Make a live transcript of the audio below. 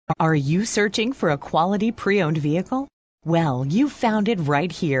Are you searching for a quality pre-owned vehicle? Well, you found it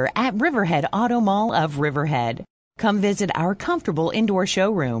right here at Riverhead Automall of Riverhead. Come visit our comfortable indoor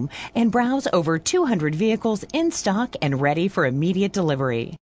showroom and browse over 200 vehicles in stock and ready for immediate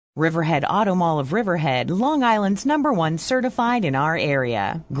delivery. Riverhead Automall of Riverhead, Long Island's #1 certified in our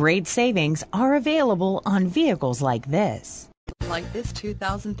area. Great savings are available on vehicles like this. Like this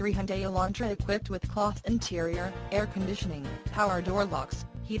 2003 Hyundai Elantra equipped with cloth interior, air conditioning, power door locks,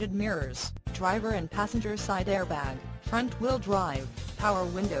 heated mirrors, driver and passenger side airbag, front-wheel drive, power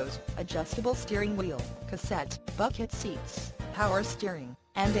windows, adjustable steering wheel, cassette, bucket seats, power steering,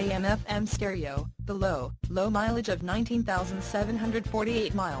 and AM/FM stereo. The low mileage of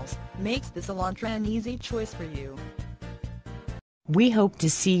 19,748 miles makes this Elantra an easy choice for you. We hope to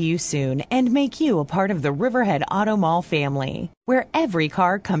see you soon and make you a part of the Riverhead Automall family, where every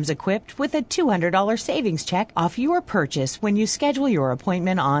car comes equipped with a $200 savings check off your purchase when you schedule your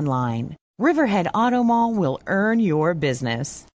appointment online. Riverhead Automall will earn your business.